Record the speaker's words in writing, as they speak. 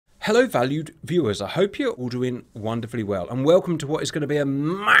Hello valued viewers, I hope you're all doing wonderfully well and welcome to what is going to be a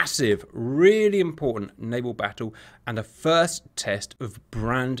massive, really important naval battle and a first test of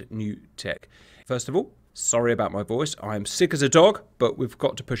brand new tech. First of all, sorry about my voice, I am sick as a dog, but we've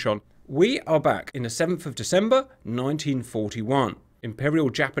got to push on. We are back in the 7th of December 1941. Imperial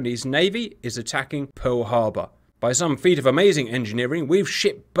Japanese Navy is attacking Pearl Harbor. By some feat of amazing engineering, we've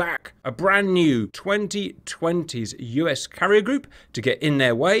shipped back a brand new 2020s US carrier group to get in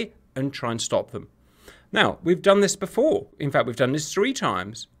their way and try and stop them. Now, we've done this before. In fact, we've done this 3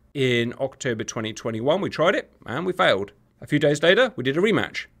 times. In October 2021, we tried it and we failed. A few days later, we did a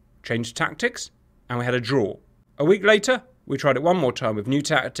rematch, changed tactics, and we had a draw. A week later, we tried it one more time with new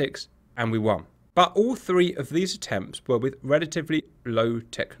tactics and we won. But all 3 of these attempts were with relatively low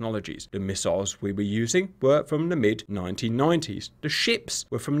technologies. The missiles we were using were from the mid-1990s. The ships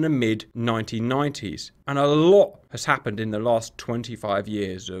were from the mid-1990s. And a lot has happened in the last 25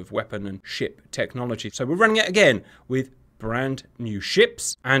 years of weapon and ship technology. So we're running it again with brand new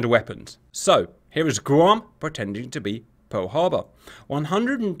ships and weapons. So here is Guam pretending to be Pearl Harbor.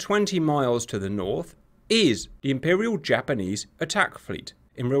 120 miles to the north is the Imperial Japanese attack fleet.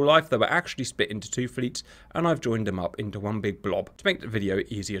 In real life, they were actually split into 2 fleets, and I've joined them up into one big blob to make the video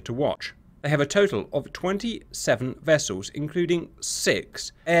easier to watch. They have a total of 27 vessels, including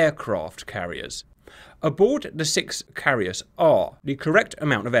 6 aircraft carriers. Aboard the 6 carriers are the correct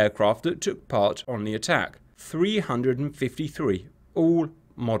amount of aircraft that took part on the attack. 353, all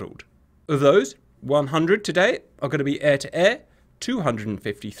modelled. Of those, 100 today are going to be air-to-air,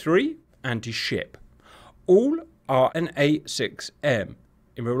 253 anti-ship. All are an A6M.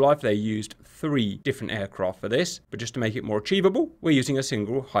 In real life, they used 3 different aircraft for this, but just to make it more achievable, we're using a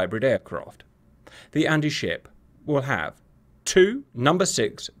single hybrid aircraft. The anti-ship will have 2 number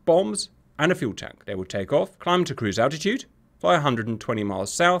 6 bombs and a fuel tank. They will take off, climb to cruise altitude, fly 120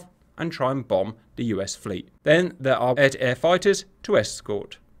 miles south, and try and bomb the US fleet. Then there are air-to-air fighters to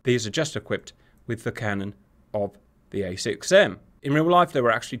escort. These are just equipped with the cannon of the A6M. In real life, they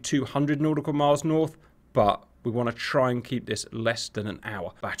were actually 200 nautical miles north, but we want to try and keep this less than an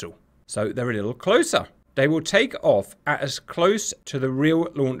hour battle. So they're a little closer. They will take off at as close to the real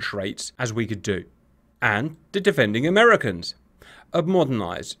launch rates as we could do. And the defending Americans. A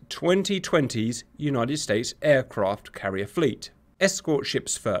modernized 2020s United States aircraft carrier fleet. Escort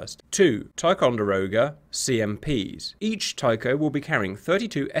ships first. 2 Ticonderoga CMPs. Each Tyco will be carrying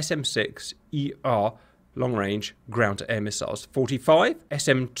 32 SM-6ER long-range ground-to-air missiles, 45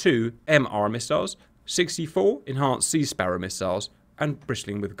 SM-2 MR missiles, 64 enhanced Sea Sparrow missiles, and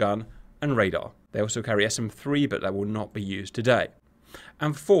bristling with gun and radar. They also carry SM-3, but that will not be used today.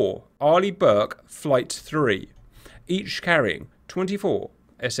 And 4 Arleigh Burke Flight 3, each carrying 24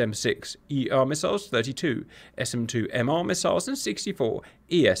 SM-6ER missiles, 32 SM-2 MR missiles, and 64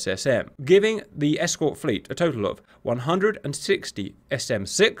 ESSM, giving the escort fleet a total of 160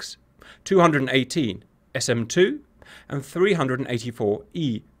 SM-6, 218 SM-2, and 384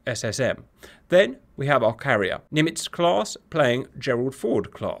 ESSM. Then we have our carrier, Nimitz class playing Gerald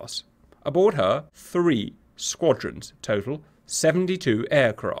Ford class. Aboard her, 3 squadrons, total 72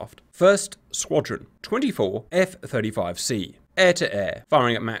 aircraft. First squadron, 24 F-35C, air-to-air,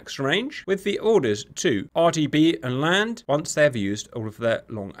 firing at max range, with the orders to RTB and land once they've used all of their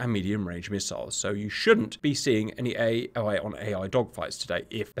long and medium range missiles. So you shouldn't be seeing any AI on AI dogfights today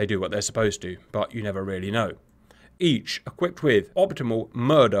if they do what they're supposed to, but you never really know. Each equipped with optimal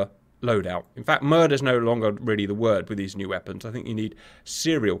murder loadout. In fact, murder is no longer really the word with these new weapons. I think you need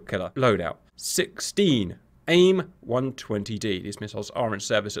serial killer loadout. 16 AIM-120D. These missiles are in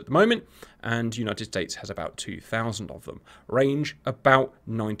service at the moment, and the United States has about 2,000 of them. Range about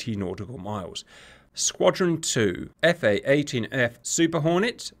 90 nautical miles. Squadron 2 FA-18F Super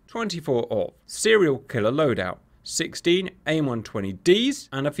Hornets, 24 of. Serial killer loadout. 16 AIM-120Ds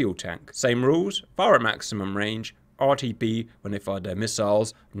and a fuel tank. Same rules, fire at maximum range, RTB when they fired their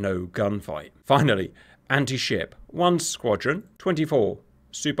missiles, no gunfight. Finally, anti-ship. 1 squadron, 24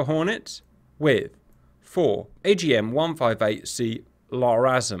 Super Hornets with 4 AGM-158C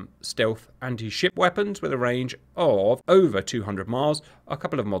LRASM stealth anti-ship weapons with a range of over 200 miles, a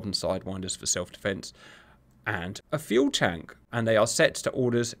couple of modern sidewinders for self-defense, and a fuel tank. And they are set to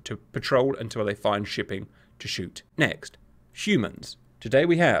orders to patrol until they find shipping to shoot. Next, humans. Today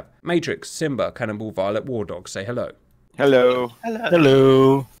we have Matrix, Simba, Cannonball, Violet, War Dog. Say hello. Hello.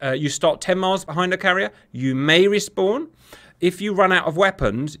 Hello. You start 10 miles behind a carrier. You may respawn. If you run out of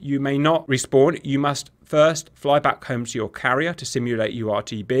weapons, you may not respawn. You must first fly back home to your carrier to simulate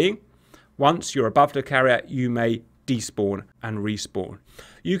URTBing. Once you're above the carrier, you may despawn and respawn.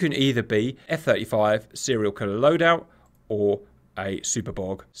 You can either be F-35 serial killer loadout or a Super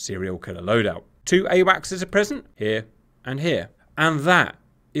Bog serial killer loadout. 2 AWACS are present, here and here. And that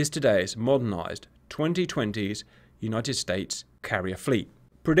is today's modernized 2020's United States carrier fleet.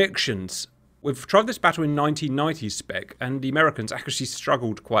 Predictions. We've tried this battle in 1990s spec, and the Americans actually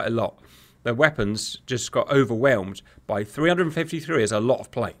struggled quite a lot. Their weapons just got overwhelmed by 353 is a lot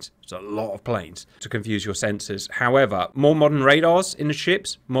of planes. It's a lot of planes to confuse your sensors. However, more modern radars in the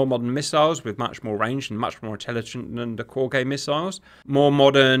ships, more modern missiles with much more range and much more intelligent than the core game missiles, more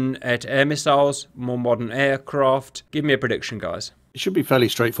modern air-to-air missiles, more modern aircraft. Give me a prediction, guys. It should be fairly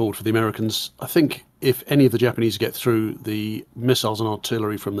straightforward for the Americans. I think if any of the Japanese get through, the missiles and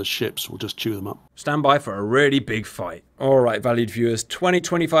artillery from the ships will just chew them up. Stand by for a really big fight. Alright, valued viewers,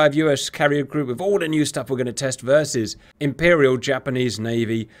 2025 US carrier group with all the new stuff we're going to test versus Imperial Japanese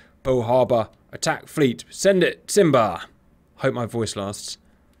Navy, Pearl Harbor, attack fleet. Send it, Simba. Hope my voice lasts.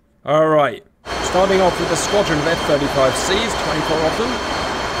 Alright, starting off with a squadron of F-35Cs, 24 of them.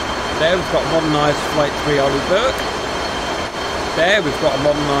 There we've got modernized Flight 3 Arleigh Burke. There we've got a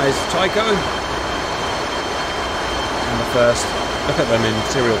modernised Tycho. And the first, look at them in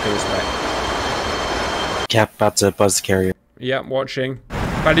serial killer spec. Cap about to buzz the carrier. Yeah, watching.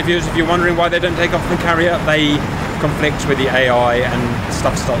 Value viewers, if you're wondering why they don't take off the carrier, they conflict with the AI and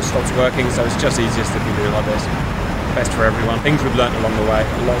stuff stops working, so it's just easiest if we do it like this. Best for everyone. Things we've learnt along the way.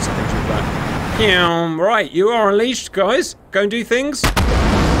 Lots of things we've learnt. Right, you are unleashed, guys. Go and do things.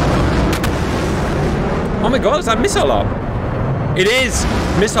 Oh my god, is that missile up? It is!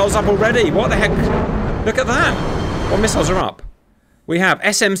 Missiles up already! What the heck? Look at that! What missiles are up? We have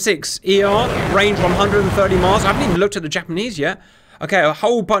SM-6ER, range 130 miles. I haven't even looked at the Japanese yet. Okay, a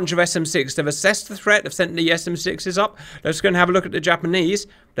whole bunch of SM-6. They've assessed the threat, they've sent the SM-6s up. Let's go and have a look at the Japanese.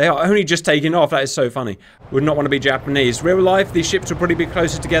 They are only just taking off. That is so funny. Would not want to be Japanese. Real life, these ships will probably be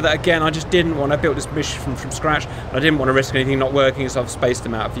closer together. Again, I just didn't want to build this mission from scratch. I didn't want to risk anything not working, so I've spaced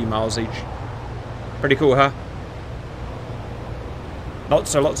them out a few miles each. Pretty cool, huh?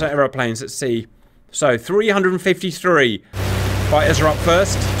 Lots of aeroplanes at sea. So, 353. Fighters are up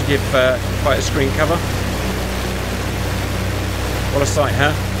first to give fighters screen cover. What a sight,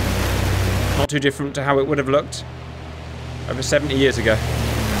 huh? Not too different to how it would have looked over 70 years ago.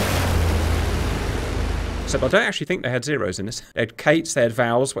 Except I don't actually think they had zeros in this. They had Kates, they had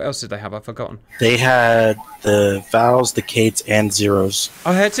vowels. What else did they have? I've forgotten. They had the vowels, the Kates, and zeros.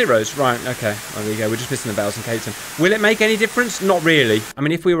 Oh, they had zeros. Right, okay. Well, there you go. We're just missing the vowels and Kates. Will it make any difference? Not really. I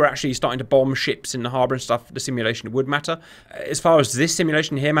mean, if we were actually starting to bomb ships in the harbour and stuff, the simulation would matter. As far as this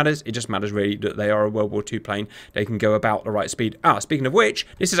simulation here matters, it just matters really that they are a World War II plane. They can go about the right speed. Speaking of which,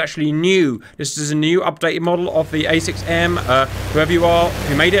 this is actually new. This is a new updated model of the A6M. Whoever you are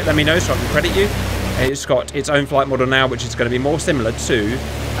who made it, let me know so I can credit you. It's got its own flight model now, which is going to be more similar to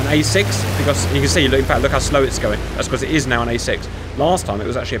an A6, because you can see, in fact, look how slow it's going. That's because it is now an A6. Last time, it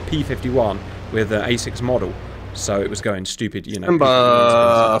was actually a P-51 with an A6 model, so it was going stupid, you know.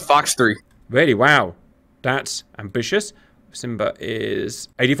 Simba, Fox 3. Really? Wow. That's ambitious. Simba is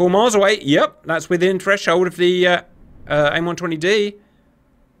 84 miles away. Yep, that's within threshold of the AIM-120D.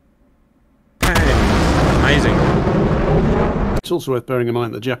 Bang. Amazing. It's also worth bearing in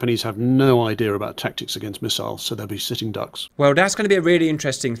mind that the Japanese have no idea about tactics against missiles, so they'll be sitting ducks. Well, that's going to be a really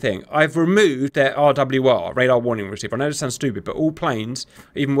interesting thing. I've removed their RWR, radar warning receiver. I know it sounds stupid, but all planes,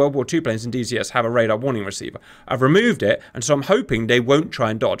 even World War II planes in DCS, have a radar warning receiver. I've removed it, and so I'm hoping they won't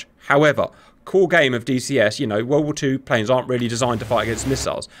try and dodge. However, core game of DCS, you know, World War II planes aren't really designed to fight against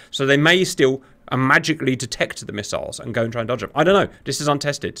missiles, so they may still magically detect the missiles and go and try and dodge them. I don't know. This is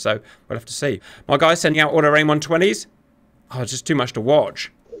untested, so we'll have to see. My guys sending out all their AIM-120s. Oh, it's just too much to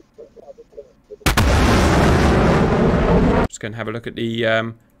watch. Just going to have a look at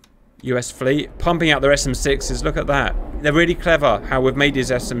the US fleet. Pumping out their SM-6s. Look at that. They're really clever how we've made these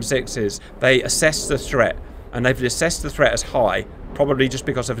SM-6s. They assess the threat. And they've assessed the threat as high. Probably just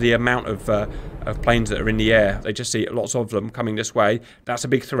because of the amount of planes that are in the air. They just see lots of them coming this way. That's a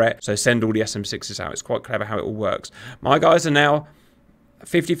big threat. So send all the SM-6s out. It's quite clever how it all works. My guys are now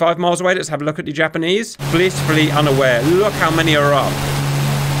 55 miles away. Let's have a look at the Japanese. Blissfully unaware. Look how many are up.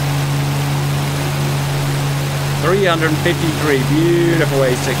 353 beautiful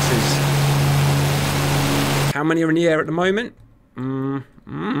A6s. How many are in the air at the moment?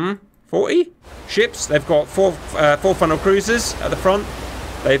 40 ships. They've got four funnel cruisers at the front.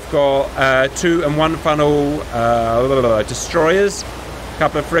 They've got 2 and 1 funnel destroyers, a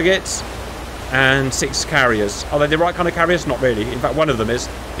couple of frigates, and 6 carriers. Are they the right kind of carriers? Not really. In fact, one of them is.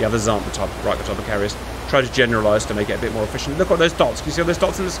 The others aren't the right type of carriers. Try to generalise to make it a bit more efficient. Look at those dots. Can you see all those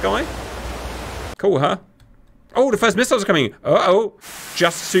dots in the sky? Cool, huh? Oh, the first missiles are coming. Uh-oh.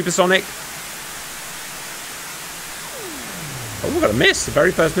 Just supersonic. Oh, Oh, we've got a miss. The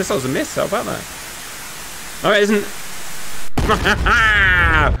very first missile's a miss. How about that? No, it isn't.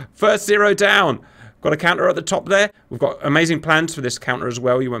 First 0 down. Got a counter at the top there. We've got amazing plans for this counter as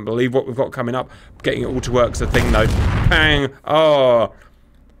well. You won't believe what we've got coming up. Getting it all to work's the thing, though. Bang. Oh.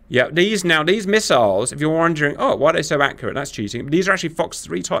 Yeah, these missiles, if you're wondering, oh, why are they so accurate? That's cheating. These are actually Fox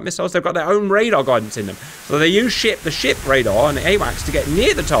 3 type missiles. They've got their own radar guidance in them. So they use the ship radar and the AWACS to get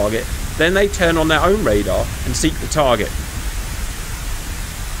near the target. Then they turn on their own radar and seek the target.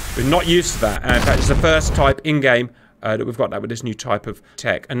 We're not used to that. In fact, it's the first type in-game that we've got that with this new type of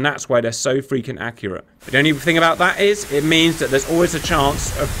tech, and that's why they're so freaking accurate. But the only thing about that is it means that there's always a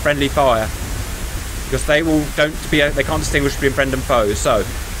chance of friendly fire, because they can't distinguish between friend and foe. So,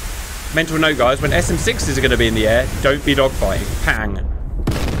 mental note, guys: when SM6s are going to be in the air, don't be dogfighting. Pang.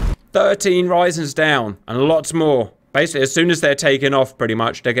 13 Ryzens down, and lots more. Basically, as soon as they're taking off, pretty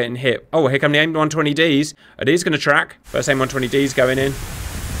much, they're getting hit. Oh, here come the AIM-120Ds. Are these going to track? First AIM-120Ds going in.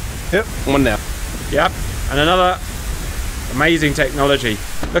 Yep, one now. Yep, and another. Amazing technology.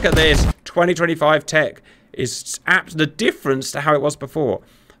 Look at this. 2025 tech is the difference to how it was before.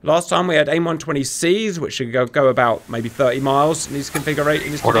 Last time we had AIM-120Cs, which should go about maybe 30 miles in these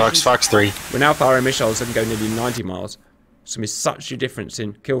configurations. Orthodox Fox 3. We're now firing missiles that can go nearly 90 miles. So there's such a difference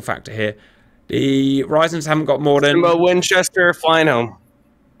in kill factor here. The Ryzens haven't got more than Winchester flying home.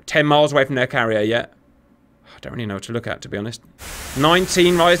 10 miles away from their carrier yet. I don't really know what to look at, to be honest.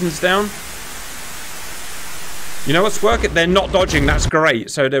 19 Ryzens down. You know what's working? They're not dodging. That's great.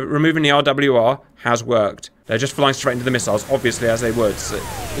 So they're removing the RWR has worked. They're just flying straight into the missiles, obviously, as they would. So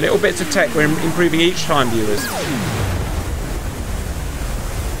little bits of tech we're improving each time, viewers.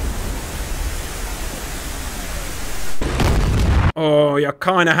 Oh, you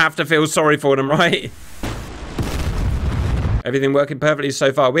kind of have to feel sorry for them, right? Everything working perfectly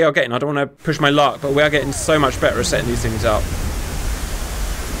so far. We are getting, I don't want to push my luck, but we are getting so much better at setting these things up.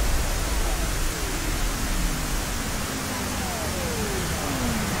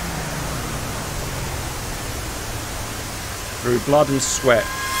 Through blood and sweat.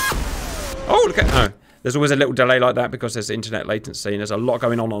 Oh, look at... Oh, there's always a little delay like that because there's internet latency and there's a lot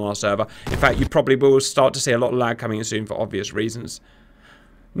going on our server. In fact, you probably will start to see a lot of lag coming in soon for obvious reasons.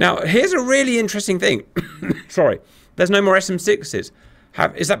 Now, here's a really interesting thing. Sorry. There's no more SM6s.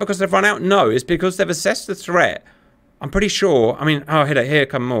 Is that because they've run out? No, it's because they've assessed the threat. I'm pretty sure... I mean, oh, here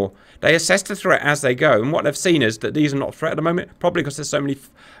come more. They assess the threat as they go, and what they've seen is that these are not a threat at the moment, probably because there's so many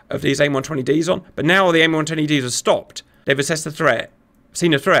of these AIM-120Ds on. But now the AIM-120Ds have stopped. They've assessed the threat,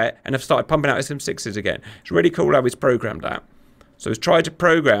 seen a threat, and have started pumping out SM6s again. It's really cool how he's programmed that. So he's tried to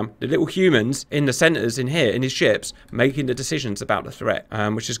program the little humans in the centers in here, in his ships, making the decisions about the threat,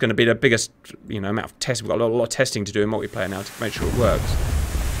 which is going to be the biggest, amount of tests. We've got a lot of testing to do in multiplayer now to make sure it works.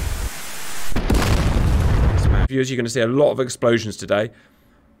 Viewers, you're going to see a lot of explosions today.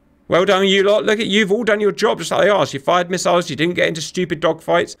 Well done, you lot. Look at you've all done your job just like they asked. You fired missiles, you didn't get into stupid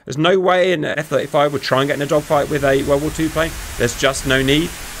dogfights. There's no way an F-35 would try and get in a dogfight with a World War II plane. There's just no need.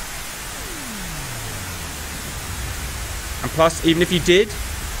 And plus, even if you did,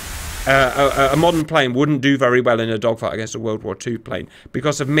 a modern plane wouldn't do very well in a dogfight against a World War II plane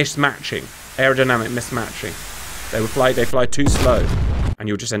because of mismatching, aerodynamic mismatching. They fly too slow, and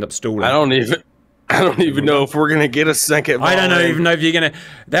you'll just end up stalling. I don't even know if we're going to get a second. I don't even know if you're going to...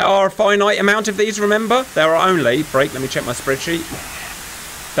 There are a finite amount of these, remember? There are only... let me check my spreadsheet.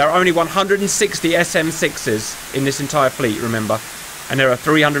 There are only 160 SM6s in this entire fleet, remember? And there are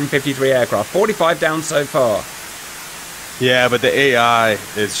 353 aircraft. 45 down so far. Yeah, but the AI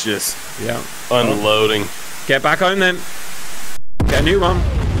is just unloading. Get back home then. Get a new one.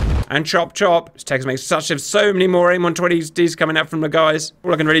 And chop. This tech makes so many more AIM-120Ds coming out from the guys.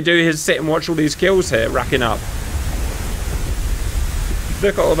 All I can really do is sit and watch all these kills here racking up.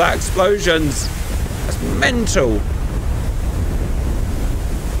 Look at all that explosions. That's mental.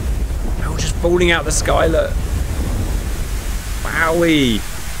 Oh, just falling out the sky, look. Wowee.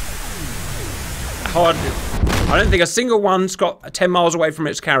 Hard. I don't think a single one's got 10 miles away from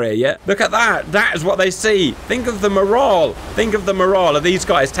its carrier yet. Look at that. That is what they see. Think of the morale. Think of the morale of these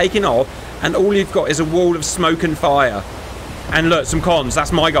guys taking off, and all you've got is a wall of smoke and fire. And look, some cons.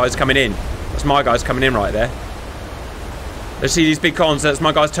 That's my guys coming in. That's my guys coming in right there. Let's see these big cons. That's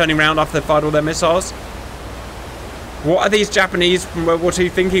my guys turning around after they've fired all their missiles. What are these Japanese from World War II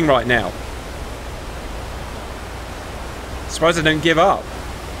thinking right now? Surprised they don't give up.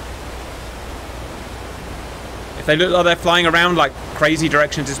 If they look like they're flying around like crazy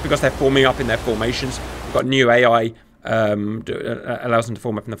directions, it's because they're forming up in their formations. We've got new AI allows them to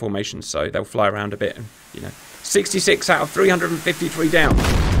form up in the formations, so they'll fly around a bit. And, 66 out of 353 down.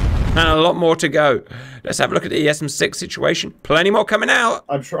 And a lot more to go. Let's have a look at the SM6 situation. Plenty more coming out.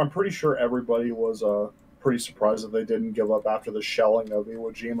 I'm pretty sure everybody was pretty surprised that they didn't give up after the shelling of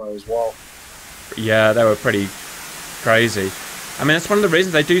Iwo Jima as well. Yeah, they were pretty crazy. I mean, that's one of the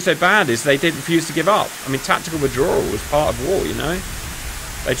reasons they do so bad is they did refuse to give up. I mean, tactical withdrawal was part of war, you know?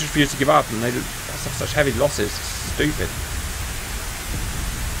 They just refused to give up, and they have such heavy losses. It's stupid.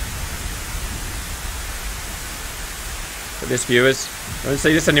 Look at this, viewers. I don't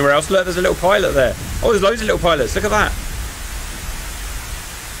see this anywhere else. Look, there's a little pilot there. Oh, there's loads of little pilots. Look at that.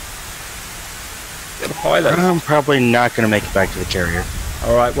 Little pilot. I'm probably not going to make it back to the carrier.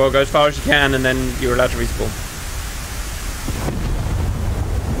 All right, well, go as far as you can, and then you're allowed to respawn.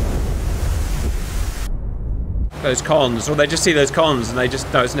 Those cons, or they just see those cons and they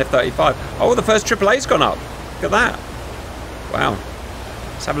just know it's an F-35. Oh, the first AAA's gone up. Look at that. Wow.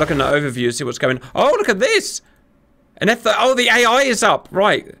 Let's have a look at the overview and see what's going on. Oh, look at this. Oh, the AI is up.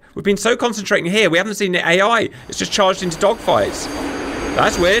 Right. We've been so concentrating here, we haven't seen the AI. It's just charged into dogfights.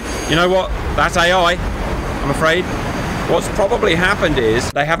 That's weird. You know what? That's AI, I'm afraid. What's probably happened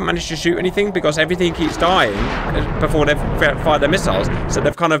is they haven't managed to shoot anything because everything keeps dying before they've fired their missiles. So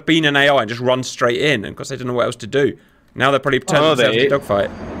they've kind of been an AI and just run straight in, and because they don't know what else to do. Now they're probably turning themselves into a dogfight.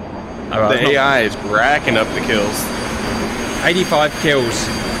 The AI is racking up the kills. 85 kills.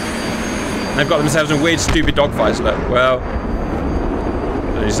 They've got themselves in weird, stupid dogfights. Look, well,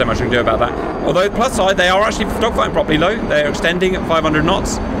 there's so much we can do about that. Although, plus side, they are actually dogfighting properly, though. They're extending at 500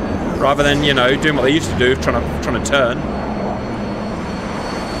 knots rather than, you know, doing what they used to do, trying to turn.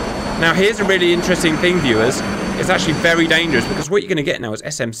 Now, here's a really interesting thing, viewers. It's actually very dangerous because what you're going to get now is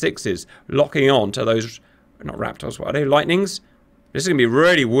SM6s locking on to those, not Raptors, what are they, Lightnings? This is going to be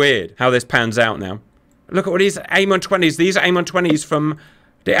really weird how this pans out now. Look at all these AIM-120s. These are AIM-120s from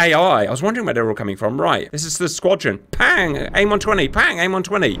the AI. I was wondering where they're all coming from. Right, this is the squadron. Pang! AIM-120. Pang!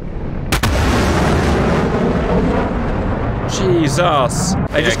 AIM-120. Jesus.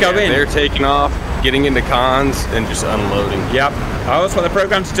 They just go in. They're taking off, getting into cons, and just unloading. Yep. Oh, that's what they're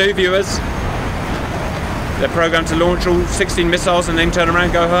programmed to do, viewers. They're programmed to launch all 16 missiles and then turn around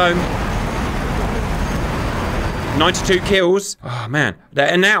and go home. 92 kills. Oh, man.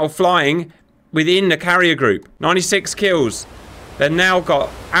 They're now flying within the carrier group. 96 kills. They've now got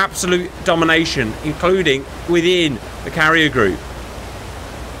absolute domination, including within the carrier group.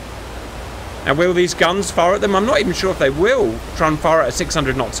 Now, will these guns fire at them? I'm not even sure if they will try and fire at a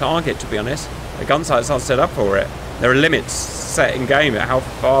 600 knot target, to be honest. The gun sights aren't set up for it. There are limits set in game at how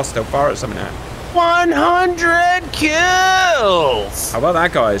fast they'll fire at something at. 100 kills! How about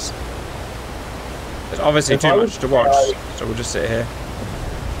that, guys? There's obviously too much to watch, so we'll just sit here.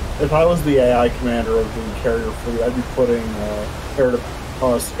 If I was the AI commander of the carrier fleet, I'd be putting air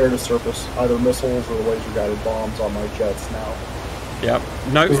to surface, either missiles or laser guided bombs on my jets now. Yep.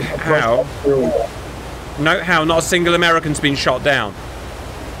 Note how not a single American's been shot down.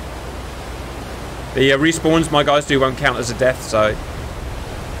 The respawns my guys do won't count as a death, so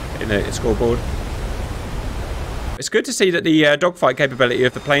in the scoreboard. It's good to see that the dogfight capability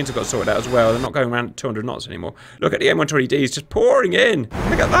of the planes have got sorted out as well. They're not going around at 200 knots anymore. Look at the M120Ds just pouring in.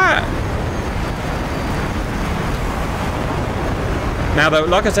 Look at that. Now, though,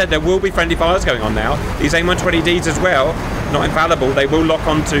 like I said, there will be friendly fires going on now. These M120Ds as well, not infallible. They will lock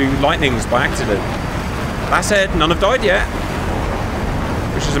onto Lightnings by accident. That said, none have died yet,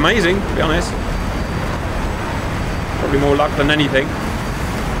 which is amazing, to be honest. Probably more luck than anything.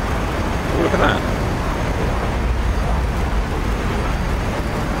 Oh, look at that.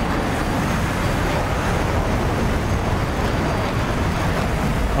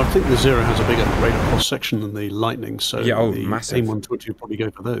 I think the Zero has a bigger radar cross-section than the Lightning, so yeah, the massive. AIM-120 would probably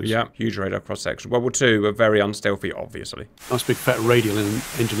go for those. Yeah, huge radar cross-section. World War II were very unstealthy, obviously. Nice big fat radial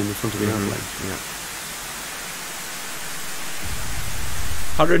engine in the front of the airplane. Yeah.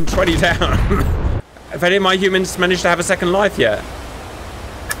 120 down. Have any of my humans managed to have a second life yet?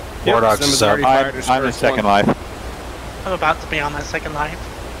 Wardogs is up. I'm in second life. I'm about to be on that second life.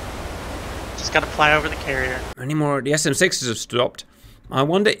 Just gotta fly over the carrier. Any more? The SM6s have stopped. I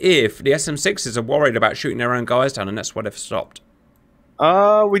wonder if the SM6s are worried about shooting their own guys down, and that's why they've stopped.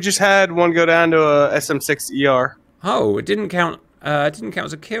 We just had one go down to a SM6 ER. Oh, it didn't count. It didn't count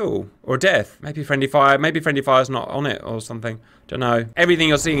as a kill or death. Maybe friendly fire. Maybe friendly fire's not on it or something. Don't know. Everything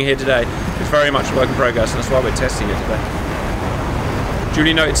you're seeing here today is very much a work in progress, and that's why we're testing it today.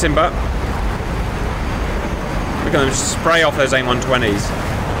 Duly noted, Simba. We're going to spray off those AIM-120s.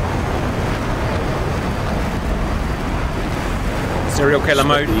 Serial killer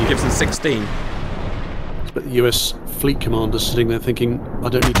mode gives them 16. But the US fleet commanders sitting there thinking, I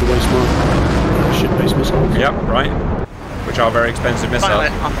don't need to waste my ship-based missiles. Yep, right. Which are very expensive missiles.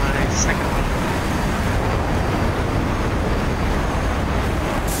 Pilot on my the second one.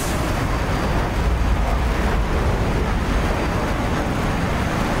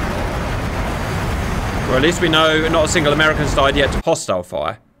 Well, at least we know not a single American's died yet to hostile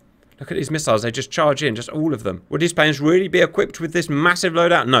fire. Look at these missiles, they just charge in, just all of them. Would these planes really be equipped with this massive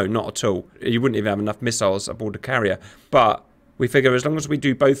loadout? No, not at all. You wouldn't even have enough missiles aboard the carrier. But we figure as long as we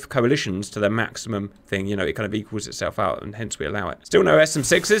do both coalitions to their maximum thing, you know, it kind of equals itself out, and hence we allow it. Still no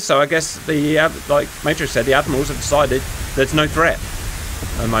SM-6s, so I guess the, like Matrix said, the Admirals have decided there's no threat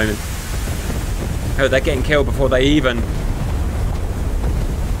at the moment. Oh, they're getting killed before they even...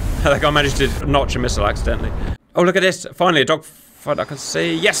 That guy managed to notch a missile accidentally. Oh, look at this. Finally, a dogfight I can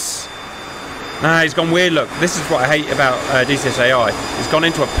see. Yes! Nah, he's gone weird, look. This is what I hate about DCS AI. He's gone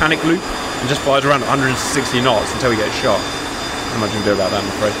into a panic loop and just flies around at 160 knots until he gets shot. Not much you can do about that, I'm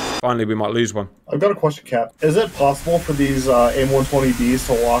afraid. Finally, we might lose one. I've got a question, Cap. Is it possible for these AIM-120Bs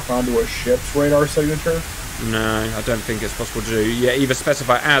to lock onto a ship's radar signature? No, I don't think it's possible to do. Yeah, either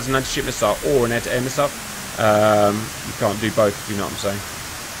specify as an anti-ship missile or an air-to-air missile. You can't do both, if you know what I'm saying.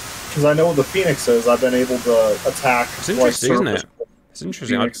 Because I know with the Phoenixes, I've been able to attack. It's interesting, isn't it? It's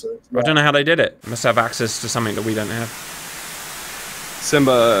interesting. I don't know how they did it. Must have access to something that we don't have.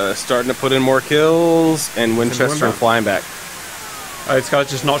 Simba starting to put in more kills, and Winchester flying back. Oh, this guy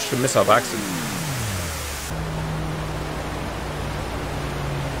just notched a missile by accident.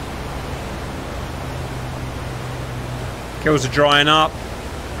 Kills are drying up.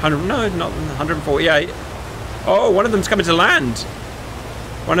 100, no, not 148. Oh, one of them's coming to land.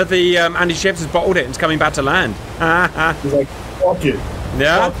 One of the anti-ships has bottled it and it's coming back to land. He's like, fuck it.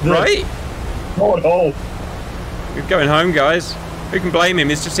 Yeah, fuck right? Oh, no. We're going home, guys. Who can blame him?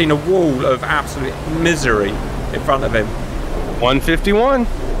 He's just seen a wall of absolute misery in front of him. 151.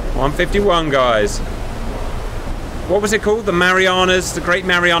 151, guys. What was it called? The Marianas, the Great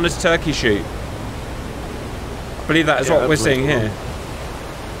Marianas Turkey Shoot. I believe that is what we're seeing here.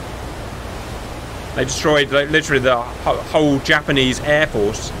 They destroyed literally the whole Japanese Air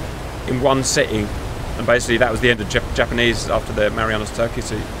Force in one sitting. And basically that was the end of Japanese after the Marianas Turkey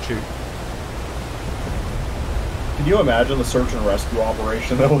shoot. Can you imagine the search and rescue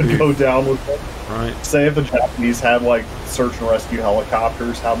operation that would go down with them? Right. Say if the Japanese had like search and rescue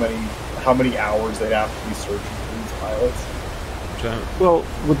helicopters, how many hours they'd have to be searching for these pilots? Well,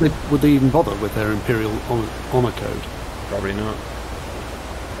 would they even bother with their Imperial Honor Code? Probably not.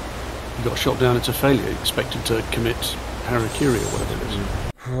 You got shot down into failure, expected to commit harakiri or whatever it is.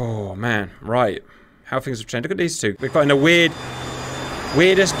 Oh man, right. How things have changed. Look at these two. We're fighting the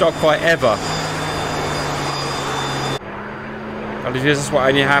weirdest dogfight ever. And this is what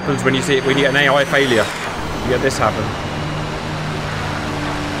only happens when you see it, when you get an AI failure. You get this happen.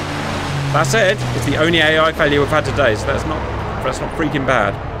 That said, it's the only AI failure we've had today, so that's not freaking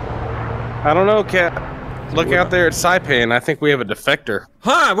bad. I don't know, Cap. Look out there at Saipan. I think we have a defector.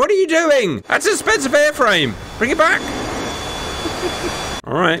 Huh, what are you doing? That's an expensive airframe. Bring it back.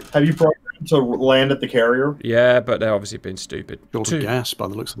 All right. Have you programmed to land at the carrier? Yeah, but they're obviously being stupid. Short of gas by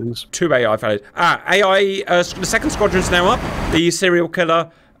the looks of things. 2 AI failures. AI, the second squadron's now up. The serial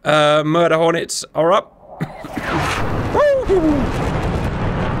killer murder hornets are up. Woo!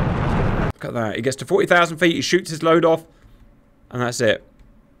 Look at that. He gets to 40,000 feet, he shoots his load off, and that's it.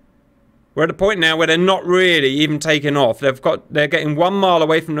 We're at a point now where they're not really even taking off. They're getting 1 mile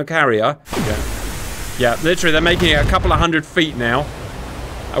away from the carrier. Yeah, literally they're making it a couple of 100 feet now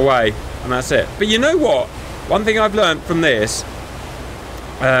away, and that's it. But you know what? One thing I've learned from this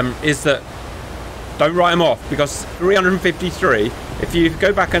is that don't write them off, because 353, if you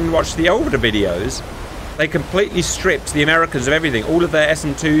go back and watch the older videos, they completely stripped the Americans of everything. All of their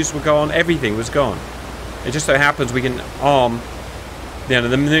SM-2s were gone, everything was gone. It just so happens we can arm, you know,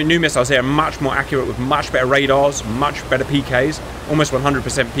 the new missiles here are much more accurate with much better radars, much better PKs, almost 100%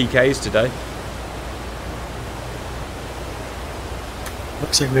 PKs today.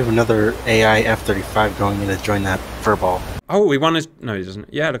 Looks like we have another AI F-35 going in to join that furball. Oh, we won his... No, he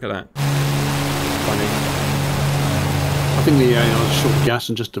doesn't. Yeah, look at that. Funny. I think the AI is short of gas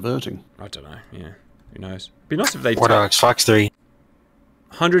and just diverting. I don't know, yeah. Who knows? Be nice if they... War Dogs, Fox 3.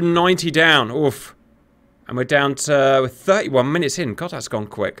 190 down. Oof. And we're down to 31 minutes in. God, that's gone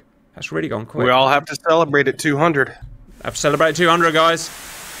quick. That's really gone quick. We all have to celebrate at 200. Have to celebrate 200, guys.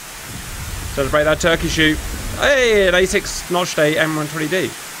 Celebrate that turkey shoot. Hey, an A6 notched a M120D.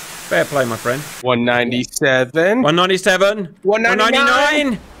 Fair play, my friend. 197. 197.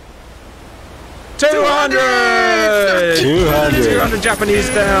 199. 200! 200 Japanese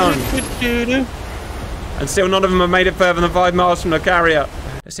down. And still none of them have made it further than 5 miles from the carrier.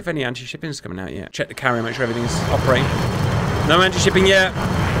 Let's see if any anti-shipping is coming out yet. Check the carrier, make sure everything's operating. No anti-shipping yet.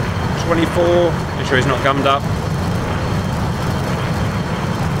 24. Make sure he's not gummed up.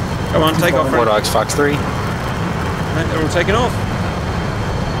 Come on, take off. War Dogs, Fox 3. No, they're all taking off.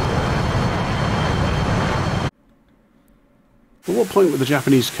 At what point would the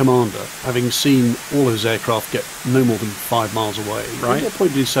Japanese commander, having seen all of his aircraft get no more than 5 miles away, right. At what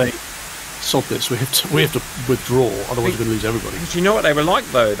point did he say, sod this, we have to withdraw, otherwise we're going to lose everybody? Do you know what they were like,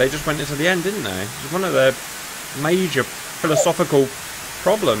 though? They just went into the end, didn't they? It was one of the major philosophical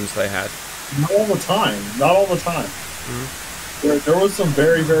problems they had. Not all the time. Not all the time. There was some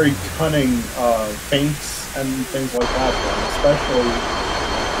very, very cunning feints and things like that, especially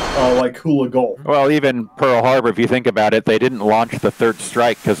like Hula Gulf. Well, even Pearl Harbor, if you think about it, they didn't launch the third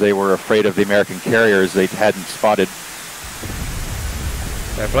strike because they were afraid of the American carriers they hadn't spotted.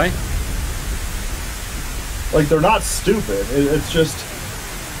 Fair play. Like, they're not stupid. It's just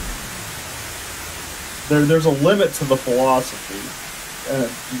there's a limit to the philosophy and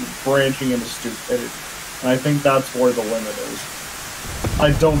branching into stupidity. And I think that's where the limit is.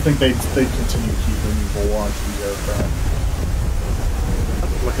 I don't think they'd continue keeping people launch these aircraft.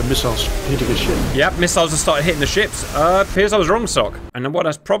 Like a missile hitting a ship. Yep, missiles have started hitting the ships. Appears I was wrong, Sock. And what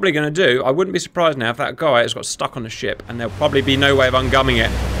that's probably going to do, I wouldn't be surprised now if that guy has got stuck on the ship, and there'll probably be no way of ungumming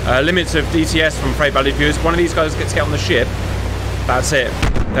it. Limits of DCS from freight value viewers. One of these guys gets to get on the ship, that's it.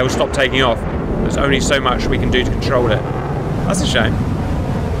 They'll stop taking off. There's only so much we can do to control it. That's a shame.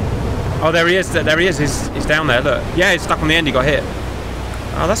 Oh, there he is. There he is. He's down there. Look. Yeah, he's stuck on the end. He got hit.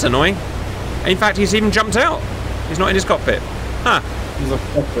 Oh, that's annoying. In fact, he's even jumped out. He's not in his cockpit. Huh. He's like,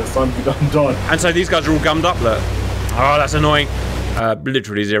 fuck this, I'm done. And so these guys are all gummed up, look. Oh, that's annoying.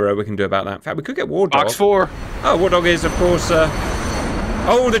 Literally zero we can do about that. In fact, we could get War Dog. Box 4. Oh, War Dog is, of course...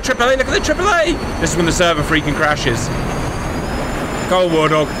 Oh, the AAA! Look at the AAA! This is when the server freaking crashes. Go, War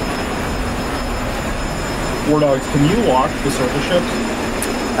Dog. War Dogs, can you lock the surface ships?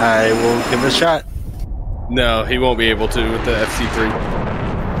 I will give it a shot. No, he won't be able to with the FC3.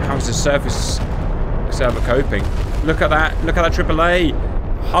 How's the surface server coping? Look at that. Look at that AAA.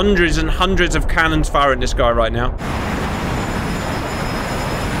 Hundreds and hundreds of cannons firing at this guy right now.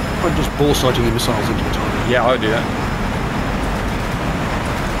 I'm just ball sighting the missiles into the target. Yeah, I would do that.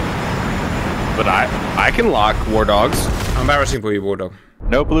 But I can lock War Dogs. Embarrassing for you, War Dog.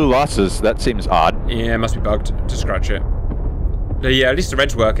 No blue losses. That seems odd. Yeah, it must be bugged to scratch it. Yeah, at least the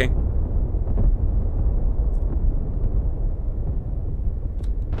red's working.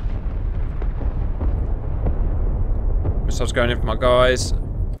 Missiles going in for my guys.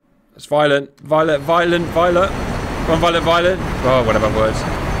 It's violent. Violent. Violent. Violent. Come on, violent. Violent. Oh, whatever words.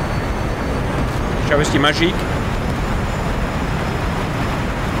 Show us your magic.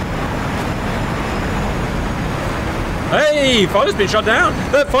 Hey, Violet's been shot down.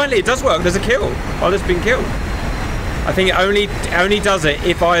 Look, finally, it does work. There's a kill. Violet's been killed. I think it only does it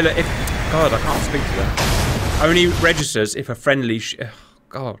if Violet... God, I can't speak to that. Only registers if a friendly...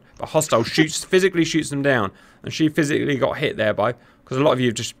 God, a hostile physically shoots them down. And she physically got hit thereby. Because a lot of you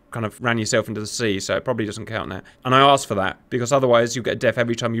have just kind of ran yourself into the sea, so it probably doesn't count now. And I asked for that, because otherwise you get a death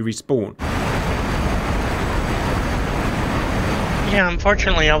every time you respawn. Yeah,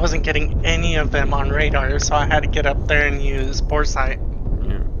 unfortunately I wasn't getting any of them on radar, so I had to get up there and use boresight.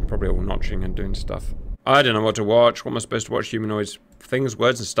 Yeah, probably all notching and doing stuff. I don't know what to watch. What am I supposed to watch? Humanoids, things,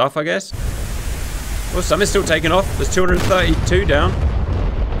 words and stuff, I guess. Well, some is still taking off. There's 232 down.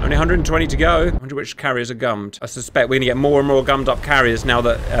 Only 120 to go. I wonder which carriers are gummed. I suspect we're going to get more and more gummed up carriers now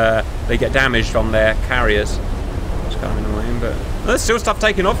that they get damaged on their carriers. It's kind of annoying, but... There's still stuff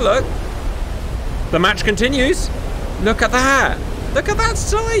taking off, look. The match continues. Look at that. Look at that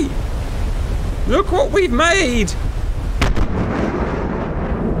sight. Look what we've made.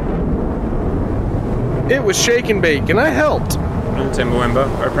 It was shake and bake, and I helped. Well, Timberwember,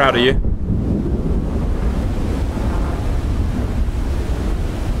 very proud of you.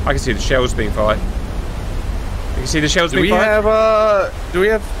 I can see the shells being fired. You can see the shells being fired. Do we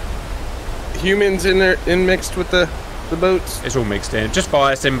have humans in there mixed with the boats? It's all mixed in. Just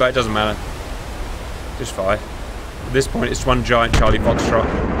fire, Simba. It doesn't matter. Just fire. At this point, it's one giant Charlie Foxtrot.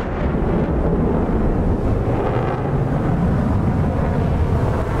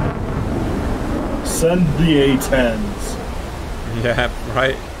 Send the A-10s. Yeah,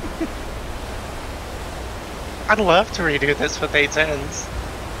 right. I'd love to redo this with A-10s.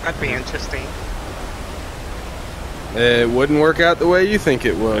 That'd be interesting. It wouldn't work out the way you think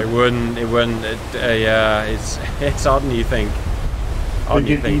it would. It wouldn't. Yeah, it's harder than you think.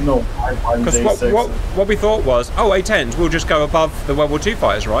 Because what we thought was, oh, A-10s will just go above the World War II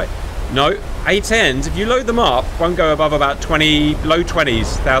fighters, right? No, A-10s, if you load them up, won't go above about low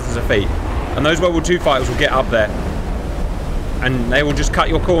 20s, thousands of feet. And those World War II fighters will get up there. And they will just cut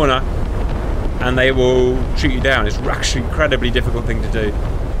your corner and they will shoot you down. It's actually an incredibly difficult thing to do.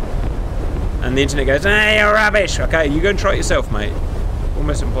 And the internet goes, hey, you're rubbish. Okay, you go and try it yourself, mate.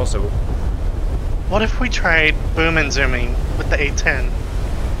 Almost impossible. What if we tried boom and zooming with the A10?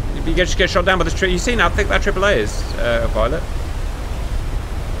 You just get shot down by the... You see how thick that AAA is, Violet?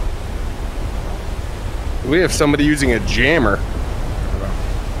 We have somebody using a jammer.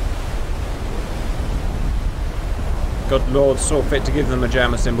 God Lord saw fit to give them a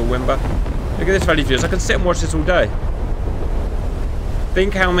jammer symbol, Wimber. Look at this, value viewers. I can sit and watch this all day.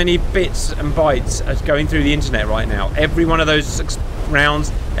 Think how many bits and bytes are going through the internet right now. Every one of those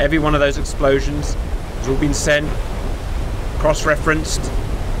rounds, every one of those explosions has all been sent, cross-referenced.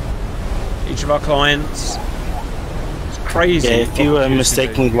 Each of our clients. It's crazy. Yeah, if you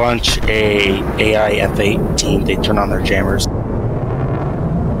mistakenly launch a AI F-18, they turn on their jammers.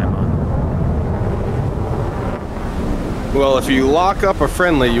 Well, if you lock up a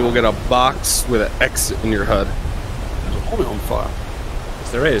friendly, you will get a box with an X in your HUD. There's a helmet on fire.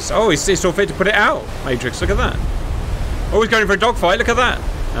 Yes, there is. Oh, he's saw fit to put it out. Matrix, look at that. Oh, he's going for a dogfight. Look at that.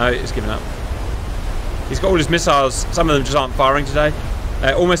 No, he's giving up. He's got all his missiles. Some of them just aren't firing today.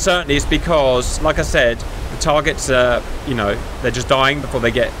 Almost certainly it's because, like I said, the targets are, you know, they're just dying before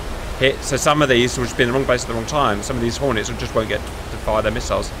they get hit. So some of these will just be in the wrong place at the wrong time. Some of these Hornets just won't get to fire their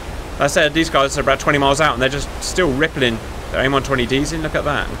missiles. Like I said, these guys are about 20 miles out and they're just still rippling their AIM-120Ds in. Look at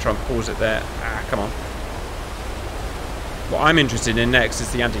that. We'll try and pause it there. Ah, come on. What I'm interested in next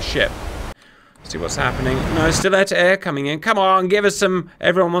is the anti-ship. See what's happening. No, still air-to-air coming in. Come on, give us some...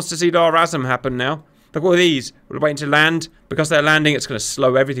 Everyone wants to see Larazum happen now. Look at all these. We're waiting to land. Because they're landing, it's going to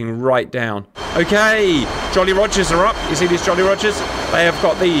slow everything right down. Okay, Jolly Rogers are up. You see these Jolly Rogers? They have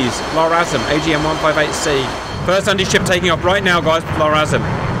got these. Larazum, AGM-158C. First anti-ship taking off right now, guys, with Larazum.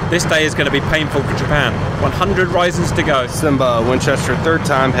 This day is going to be painful for Japan. 100 Risens to go. Simba, Winchester, third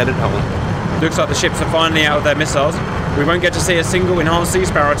time, headed home. Looks like the ships are finally out of their missiles. We won't get to see a single enhanced Sea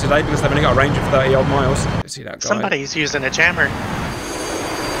Sparrow today because they've only got a range of 30 odd miles. See that guy? Somebody's using a jammer.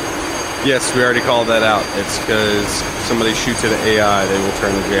 Yes, we already called that out. It's because somebody shoots at an AI, they will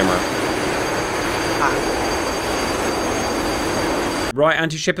turn the jammer. Right,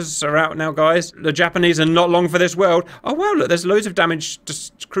 anti-shippers are out now, guys. The Japanese are not long for this world. Oh, wow, look, there's loads of damaged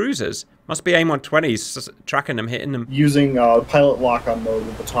cruisers. Must be AIM-120s tracking them, hitting them. Using pilot lock-on mode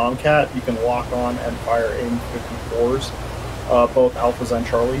with the Tomcat, you can lock on and fire AIM-54s, both Alphas and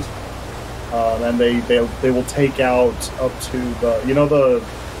Charlies. And they will take out up to the, you know, the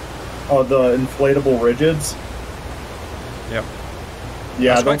inflatable rigids? Yep.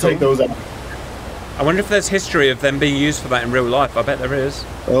 Yeah, That's they'll take those out. I wonder if there's history of them being used for that in real life. I bet there is.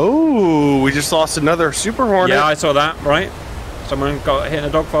 Oh, we just lost another Super Hornet. Yeah, I saw that, right? Someone got hit in a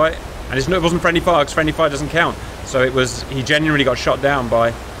dogfight. And it wasn't friendly fire, because friendly fire doesn't count. So it was, he genuinely got shot down by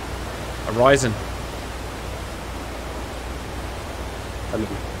a Ryzen.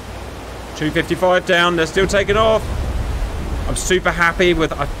 255 down, they're still taking off. I'm super happy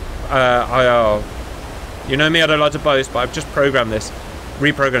with, you know me, I don't like to boast, but I've just programmed this,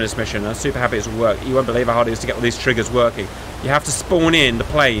 reprogrammed this mission. I'm super happy it's all worked. You won't believe how hard it is to get all these triggers working. You have to spawn in the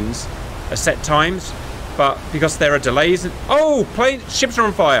planes at set times, but because there are delays, oh, ships are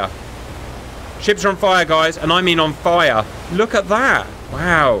on fire. Ships are on fire, guys, and I mean on fire. Look at that.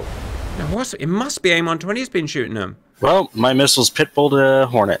 Wow. Now, it must be AIM-120's been shooting them. Well, my missiles pitbulled a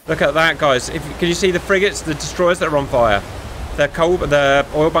Hornet. Look at that, guys. Can you see the frigates, the destroyers that are on fire? The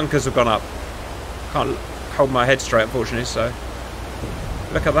oil bunkers have gone up. Can't hold my head straight, unfortunately, so...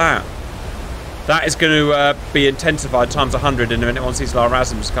 Look at that. That is going to be intensified times 100 in a minute once these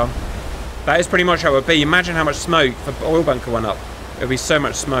Larazums come. That is pretty much how it would be. Imagine how much smoke if the oil bunker went up. It would be so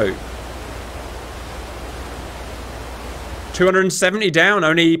much smoke. 270 down,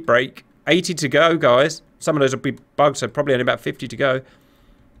 only break. 80 to go, guys. Some of those will be bugs, so probably only about 50 to go.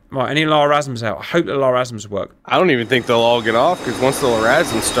 Right, any Larazums out? I hope the Larazums work. I don't even think they'll all get off, because once the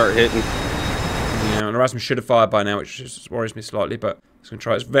Larazums start hitting... Yeah, and Larazum should have fired by now, which just worries me slightly, but it's going to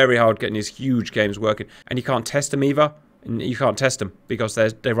try. It's very hard getting these huge games working. And you can't test them either. And you can't test them, because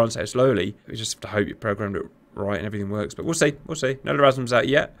they run so slowly. You just have to hope you programmed it right and everything works. But we'll see, we'll see. No Larazums out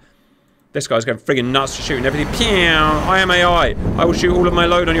yet. This guy's going friggin' nuts for shooting everything. Pew! I am AI. I will shoot all of my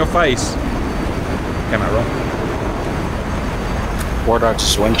load on your face. Came out wrong. War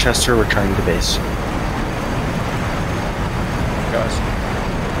Dogs Winchester returning to base. Guys.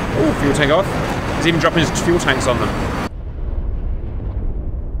 Oh, fuel tank off. He's even dropping his fuel tanks on them.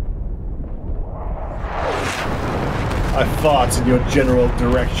 I thought in your general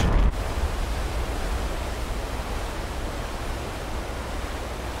direction.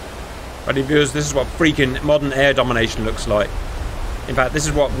 Buddy viewers, this is what freaking modern air domination looks like. In fact, this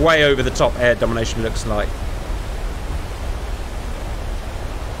is what way over the top air domination looks like.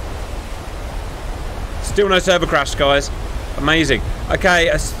 Still no server crash, guys. Amazing. Okay,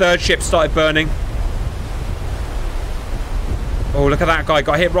 a third ship started burning. Oh, look at that guy.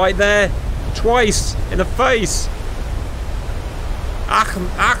 Got hit right there. Twice in the face. Achtung,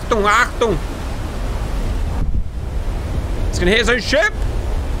 Achtung. He's going to hit his own ship.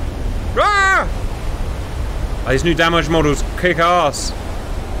 Ah! Oh, these new damage models kick ass.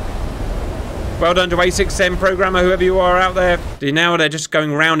 Well done to A6M programmer, whoever you are out there. Now they're just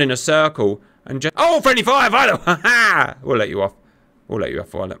going round in a circle and just... Oh, friendly fire, Violet! We'll let you off. We'll let you off,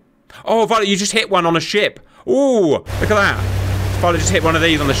 Violet. Oh, Violet, you just hit one on a ship. Ooh, look at that. Violet just hit one of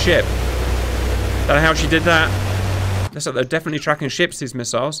these on the ship. Don't know how she did that. Looks like they're definitely tracking ships, these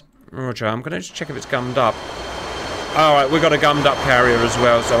missiles. Roger, I'm going to just check if it's gummed up. Alright, we've got a gummed up carrier as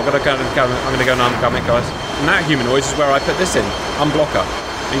well, so I'm going to go and ungum it, guys. And that humanoid is where I put this in. Unblocker.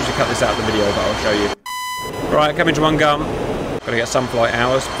 I usually cut this out of the video, but I'll show you. Right, coming to ungum. Got to get some flight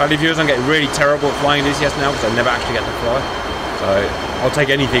hours. Value viewers, I'm getting really terrible at flying DCS now because I never actually get to fly. So, I'll take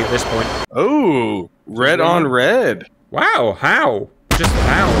anything at this point. Oh, red on red. Wow, how? Just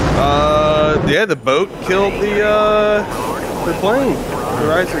how? Yeah, the boat killed the plane. The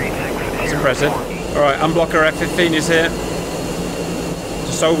Rising. That's impressive. Alright, Unblocker F-15 is here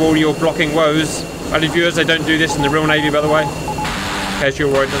to solve all your blocking woes. Value viewers, they don't do this in the real Navy, by the way. In case you're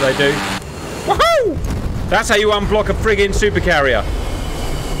worried that they do. Woohoo! That's how you unblock a friggin' supercarrier.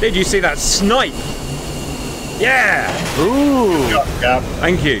 Did you see that snipe? Yeah! Ooh! Yeah.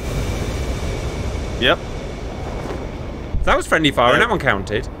 Thank you. Yep. That was friendly fire, and that one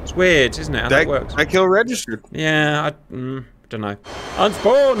counted. It's weird, isn't it, how that works? That kill registered. Yeah, I don't know.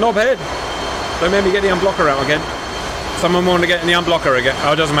 Unspawn, knobhead! Don't make me get the unblocker out again. Someone want to get in the unblocker again.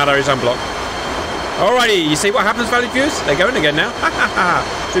 Oh, it doesn't matter, he's unblocked. Alrighty, you see what happens, Value Viewers? They're going again now. Ha ha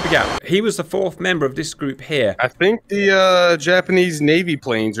ha. Super Cat. He was the 4th member of this group here. I think the Japanese Navy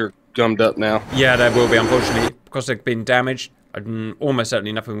planes are gummed up now. Yeah, they will be, unfortunately, because they've been damaged. Almost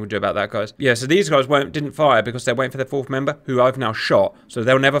certainly nothing we can do about that, guys. Yeah, so these guys didn't fire because they're waiting for their 4th member, who I've now shot, so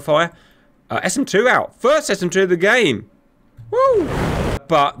they'll never fire. SM2 out. First SM2 of the game. Woo!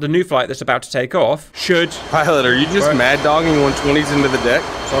 But the new flight that's about to take off should... Pilot, are you just mad dogging 120s into the deck?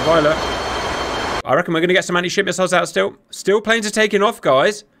 So, Violet. I reckon we're going to get some anti-ship missiles out still. Still planes are taking off,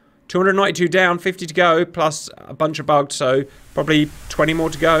 guys. 292 down, 50 to go, plus a bunch of bugged, so probably 20 more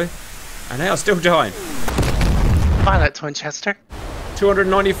to go. And they are still dying. Violet Winchester.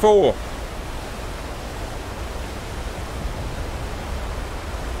 294.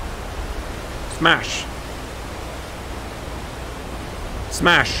 Smash.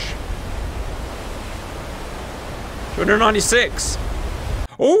 Smash. 296.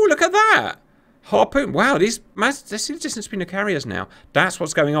 Oh, look at that. Harpoon. Wow, this is the distance between the carriers now. That's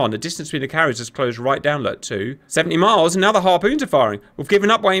what's going on. The distance between the carriers has closed right down to 70 miles, and now the harpoons are firing. We've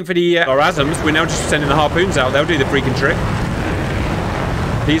given up waiting for the Erasms. We're now just sending the harpoons out. They'll do the freaking trick.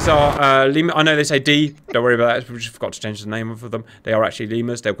 These are I know they say D. Don't worry about that. We just forgot to change the name of them. They are actually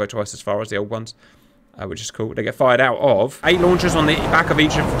lemurs. They'll go twice as far as the old ones, which is cool. They get fired out of 8 launchers on the back of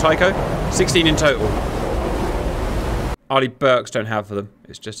each of Tycho. 16 in total. Arleigh Burkes don't have them.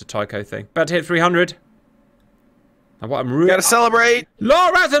 It's just a Tycho thing. About to hit 300. And what I'm really... Gotta celebrate!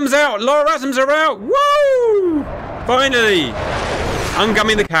 Lorazm's out! Lorazms are out! Woo! Finally!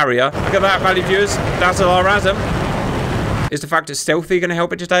 Ungumming the carrier. Look at that, Value Viewers. That's a Lorazm. Is the fact it's stealthy going to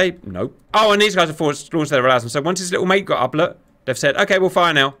help it today? Nope. Oh, and these guys have launched their Lorazm. So once his little mate got up, look, they've said, okay, we'll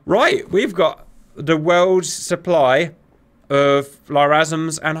fire now. Right, we've got the world's supply of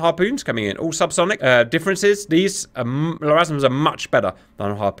Lorazms and harpoons coming in, all subsonic. Differences, these Lorazms are much better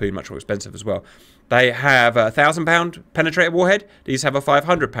than a harpoon, much more expensive as well. They have a 1,000-pound penetrator warhead. These have a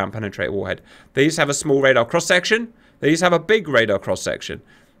 500-pound penetrator warhead. These have a small radar cross-section. These have a big radar cross-section.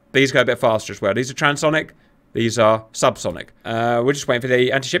 These go a bit faster as well. These are transonic. These are subsonic. We're just waiting for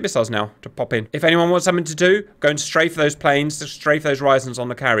the anti-ship missiles now to pop in. If anyone wants something to do, go and strafe those planes, strafe those Risons on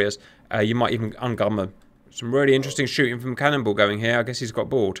the carriers. You might even ungun them. Some really interesting shooting from Cannonball going here. I guess he's got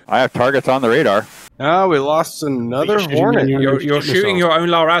bored. I have targets on the radar. Oh, we lost another Hornet. You're shooting your own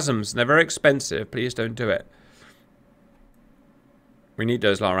Lorazms. They're very expensive. Please don't do it. We need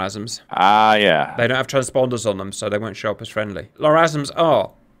those Lorazms. Ah, yeah. They don't have transponders on them, so they won't show up as friendly. Lorazms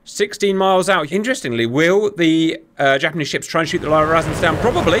are 16 miles out. Interestingly, will the Japanese ships try and shoot the Lorazms down?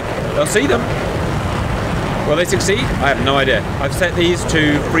 Probably. They'll see them. Will they succeed? I have no idea. I've set these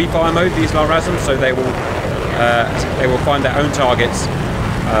to free fire mode, these Lorazms, so they will find their own targets.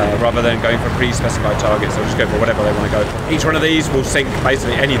 rather than going for pre-specified targets. They'll just go for whatever they want to go for. Each one of these will sink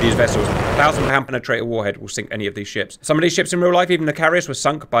basically any of these vessels. 1,000-pound penetrator warhead will sink any of these ships. Some of these ships in real life, even the carriers, were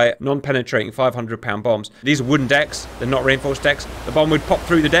sunk by non-penetrating 500-pound bombs. These are wooden decks. They're not reinforced decks. The bomb would pop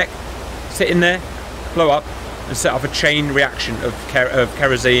through the deck, sit in there, blow up, and set off a chain reaction of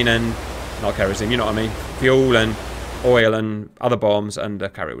kerosene and... not kerosene, you know what I mean? Fuel and oil and other bombs, and the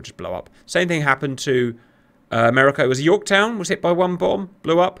carrier would just blow up. Same thing happened to America. It was Yorktown, was hit by one bomb,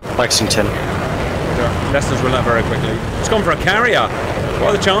 blew up. Lexington. Lessons will learn very quickly. It's gone for a carrier. What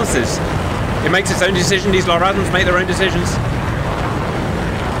are the chances? It makes its own decision. These Larazans make their own decisions.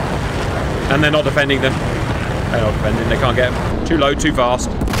 And they're not defending them. They're not defending. They can't get them. Too low, too fast.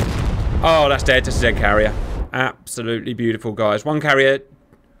 Oh, that's dead. That's a dead carrier. Absolutely beautiful, guys. One carrier.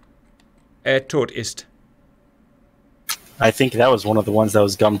 Tot ist. I think that was one of the ones that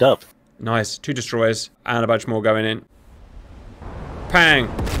was gummed up. Nice. 2 destroyers and a bunch more going in. Pang.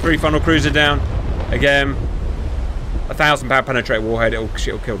 3 funnel cruiser down. Again. 1,000-pound penetrate warhead. It'll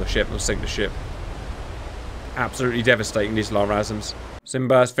kill the ship. It'll sink the ship. Absolutely devastating, these Larazans.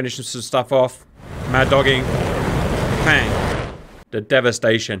 Simburst finishing some stuff off. Mad dogging. Pang. The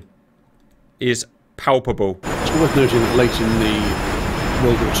devastation is palpable. It's worth noting that late in the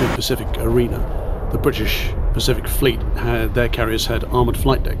World War II Pacific arena, the British Pacific Fleet their carriers had armoured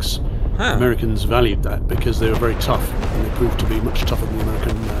flight decks. Huh. Americans valued that because they were very tough, and they proved to be much tougher than the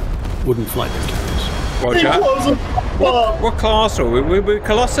American wooden flight deck carriers. Roger. What class were we? Were we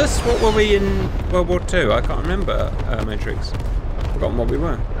Colossus? What were we in World War II? I can't remember, Matrix. Forgotten what we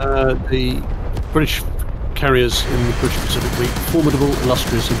were. The British carriers in the British Pacific Fleet: formidable,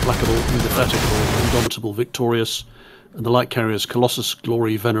 illustrious, implacable, indefatigable, indomitable, victorious. And the light carriers: Colossus,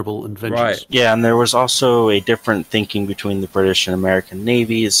 Glory, Venerable, and Vengeance. Right. Yeah, and there was also a different thinking between the British and American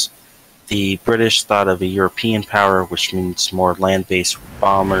navies. The British thought of a European power, which means more land-based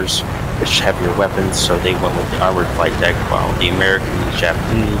bombers, which heavier weapons, so they went with the armored flight deck, while the American and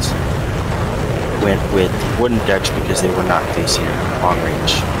Japanese went with wooden decks because they were not facing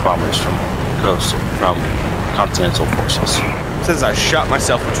long-range bombers from continental forces. It says I shot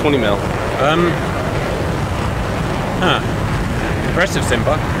myself with 20 mil. Impressive,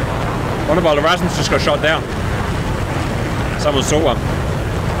 Simba. One of our Larazans just got shot down. Someone saw one.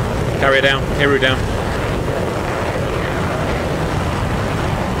 Carrier down. Hero down.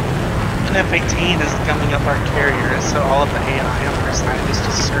 An F-18 is gumming up our carriers, so all of the AI on our side is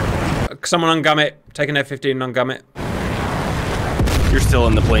just circling. Someone ungum it. Take an F-15 and ungum it. You're still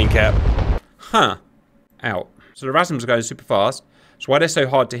in the plane cap. Huh. Out. So the Larazans are going super fast. That's why they're so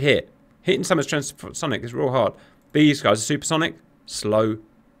hard to hit. Hitting some is transonic is real hard. These guys are supersonic, slow,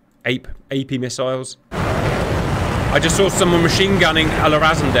 AP missiles. I just saw someone machine gunning a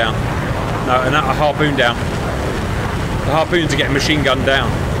Larazan down. No, and a harpoon down. The harpoons are getting machine gunned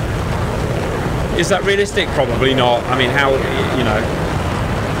down. Is that realistic? Probably not. I mean, how, you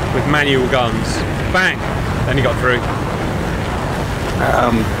know, with manual guns. Bang! Then he got through.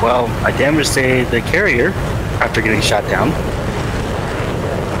 Well, I damaged the carrier after getting shot down.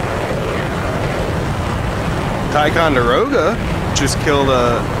 Ticonderoga just killed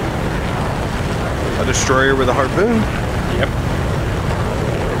a destroyer with a harpoon. Yep.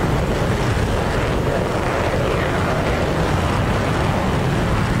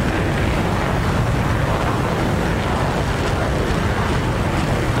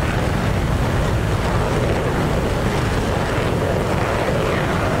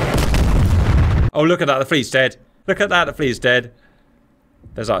 Oh, look at that, the fleet's dead. Look at that, the fleet's dead.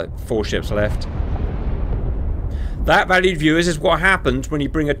 There's like 4 ships left. That, valued viewers, is what happens when you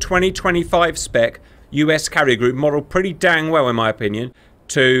bring a 2025 spec US carrier group modelled pretty dang well, in my opinion,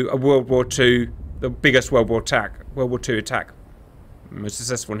 to a World War II, the biggest World War II attack. Most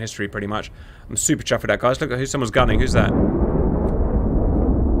successful in history, pretty much. I'm super chuffed with that, guys. Look at who someone's gunning. Who's that?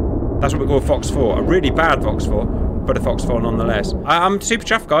 That's what we call a Fox 4. A really bad Fox 4, but a Fox 4 nonetheless. I'm super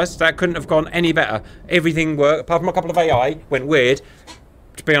chuffed, guys. That couldn't have gone any better. Everything worked, apart from a couple of AI, went weird.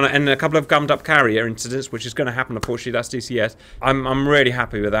 To be honest, and a couple of gummed up carrier incidents, which is going to happen, unfortunately. That's DCS. I'm really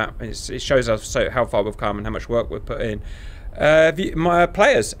happy with that. It shows us how far we've come and how much work we've put in. My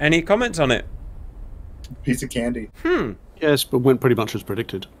players, any comments on it? Piece of candy. Yes, but went pretty much as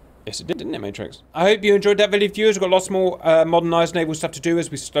predicted. Yes, it did, didn't it, Matrix? I hope you enjoyed that, valued viewers. We've got lots more modernized naval stuff to do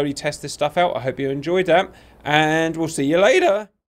as we slowly test this stuff out. I hope you enjoyed that, and we'll see you later.